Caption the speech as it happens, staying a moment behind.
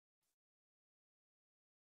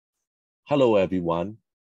Hello, everyone.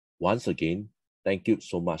 Once again, thank you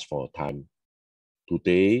so much for your time.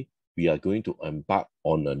 Today, we are going to embark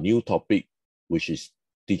on a new topic, which is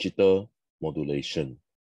digital modulation.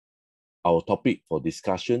 Our topic for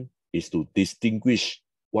discussion is to distinguish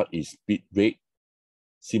what is bit rate,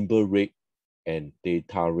 symbol rate, and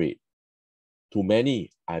data rate. To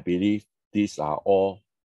many, I believe these are all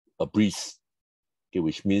a breeze,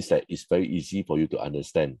 which means that it's very easy for you to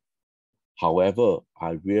understand. However,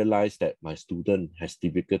 I realized that my student has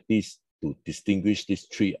difficulties to distinguish these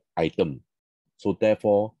three items. So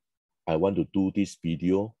therefore, I want to do this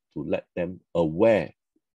video to let them aware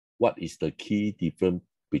what is the key difference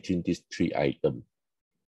between these three items.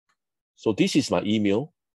 So this is my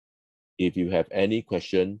email. If you have any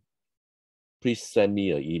question, please send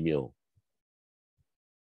me an email.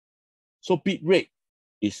 So bit rate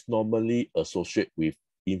is normally associated with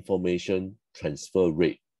information transfer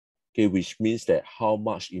rate. Which means that how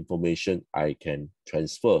much information I can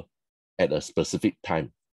transfer at a specific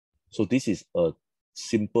time. So this is a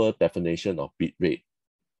simple definition of bit rate.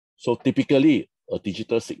 So typically, a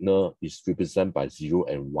digital signal is represented by 0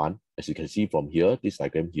 and 1. As you can see from here, this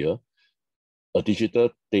diagram here, a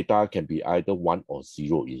digital data can be either 1 or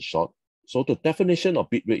 0 in short. So the definition of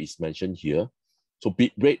bit rate is mentioned here. So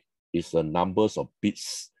bit rate is the numbers of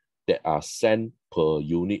bits that are sent per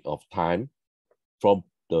unit of time from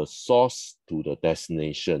the source to the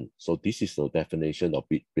destination. So this is the definition of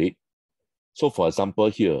bit rate. So for example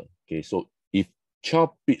here, so if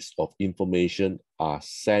 12 bits of information are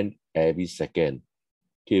sent every second,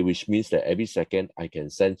 which means that every second I can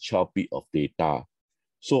send 12 bits of data.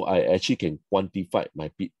 So I actually can quantify my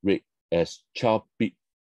bit rate as 12 bits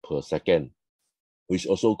per second, which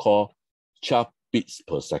also called 12 bits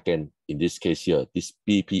per second. In this case here, this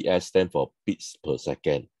BPS stands for bits per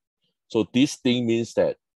second. So this thing means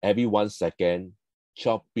that every 1 second,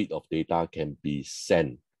 12 bits of data can be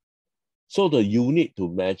sent. So the unit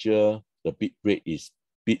to measure the bit rate is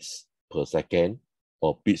bits per second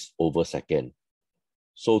or bits over second.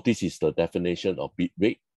 So this is the definition of bit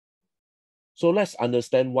rate. So let's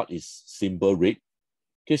understand what is symbol rate.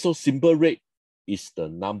 So symbol rate is the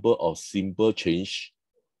number of symbol change,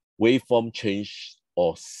 waveform change,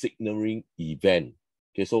 or signaling event.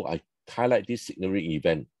 So I highlight this signaling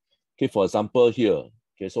event. For example here,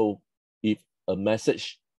 so if a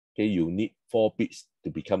message, you need 4 bits to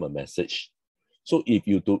become a message. So if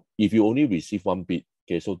you only receive 1 bit,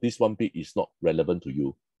 so this 1 bit is not relevant to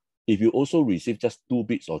you. If you also receive just 2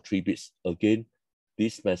 bits or 3 bits, again,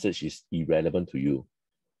 this message is irrelevant to you.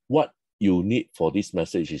 What you need for this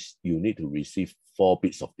message is you need to receive 4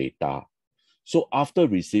 bits of data. So after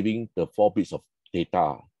receiving the 4 bits of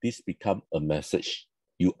data, this becomes a message.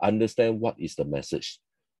 You understand what is the message.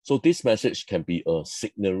 So this message can be a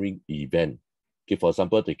signaling event. For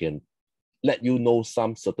example, they can let you know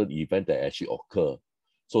some certain event that actually occur.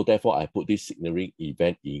 So therefore, I put this signaling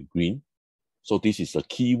event in green. So this is the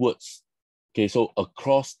keywords. So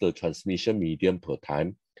across the transmission medium per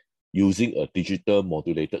time, using a digital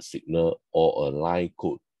modulated signal or a line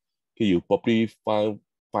code. You probably find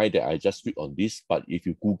that I just read on this, but if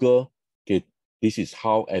you Google, this is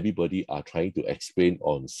how everybody are trying to explain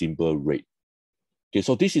on symbol rate.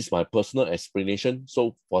 So this is my personal explanation.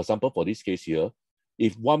 So for example, for this case here,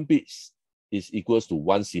 if 1 bit is equals to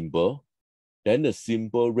 1 symbol, then the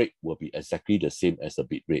symbol rate will be exactly the same as the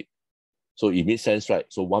bit rate. So it makes sense, right?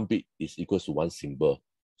 So 1 bit is equals to 1 symbol.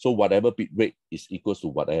 So whatever bit rate is equals to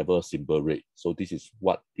whatever symbol rate. So this is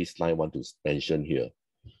what this line want to mention here.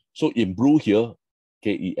 So in blue here,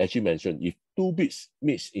 it actually mentioned if 2 bits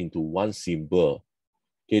mix into 1 symbol,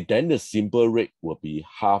 then the symbol rate will be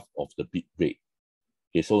half of the bit rate.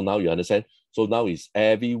 So now you understand. So now is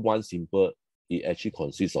every 1 symbol, it actually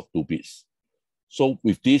consists of 2 bits. So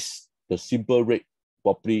with this, the symbol rate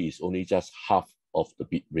probably is only just half of the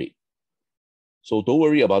bit rate. So don't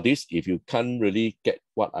worry about this. If you can't really get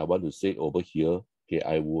what I want to say over here,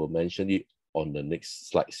 I will mention it on the next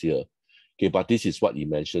slides here. But this is what he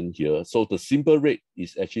mentioned here. So the symbol rate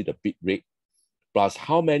is actually the bit rate plus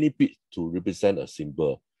how many bits to represent a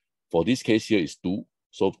symbol. For this case here is 2.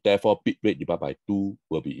 So therefore, bit rate divided by 2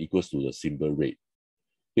 will be equals to the symbol rate.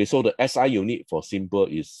 So the SI unit for symbol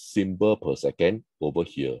is symbol per second over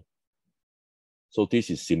here. So this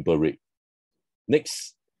is symbol rate.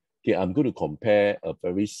 Next, I'm going to compare a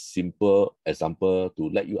very simple example to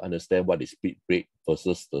let you understand what is bit rate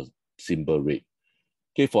versus the symbol rate.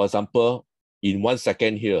 For example, in 1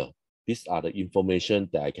 second here, these are the information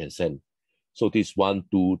that I can send. So this 1,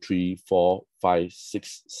 2, 3, 4, 5,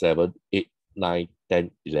 6, 7, 8, 9,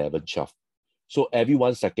 10, 11, 12. So every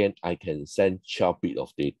 1 second, I can send 12 bits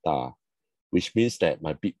of data. which means that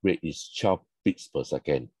my bit rate is 12 bits per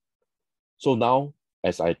second. So now,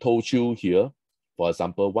 as I told you here, for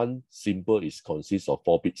example, one symbol consists of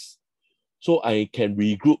 4 bits. So I can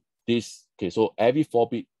regroup this. Okay, so every 4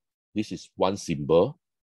 bit, this is one symbol,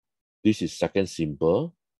 this is second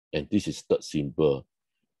symbol, and this is third symbol.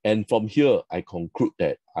 And from here, I conclude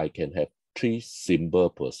that I can have 3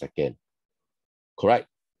 symbols per second. Correct?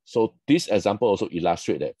 So this example also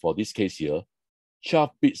illustrates that for this case here, 12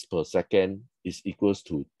 bits per second is equals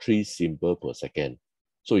to 3 symbols per second.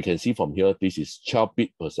 So you can see from here, this is 12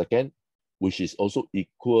 bits per second, which is also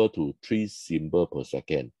equal to 3 symbols per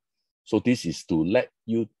second. So this is to let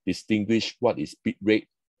you distinguish what is bit rate,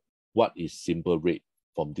 what is symbol rate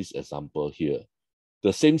from this example here.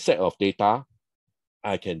 The same set of data,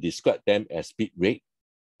 I can describe them as bit rate,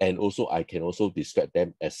 and also I can also describe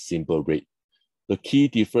them as symbol rate. The key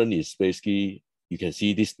difference is basically, you can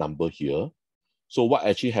see this number here. So what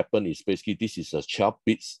actually happened is basically this is a 12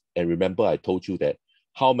 bits. And remember, I told you that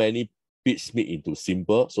how many bits meet into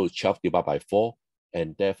symbol. So 12 divided by 4.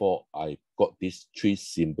 And therefore, I got this 3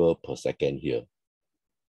 symbols per second here.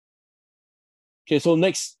 Okay, so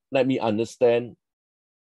next, let me understand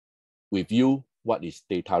with you what is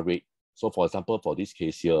data rate. So for example, for this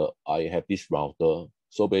case here, I have this router.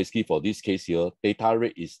 So basically for this case here, data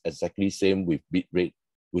rate is exactly same with bit rate,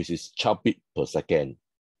 which is 12 bits per second.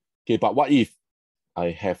 Okay, but what if I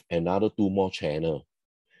have another 2 more channels?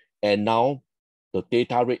 And now the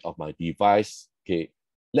data rate of my device, okay,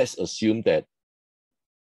 let's assume that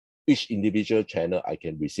each individual channel I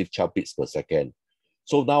can receive 12 bits per second.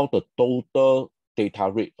 So now the total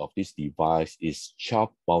data rate of this device is 12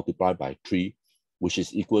 multiplied by 3, which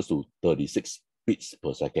is equal to 36 bits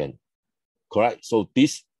per second. Correct? So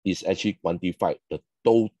this is actually quantified the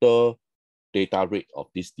total data rate of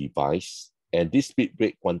this device. And this bit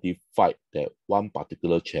rate quantified that one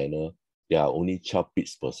particular channel, there are only 12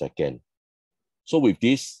 bits per second. So with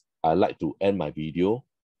this, I'd like to end my video.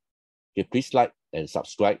 Okay, please like and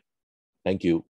subscribe. Thank you.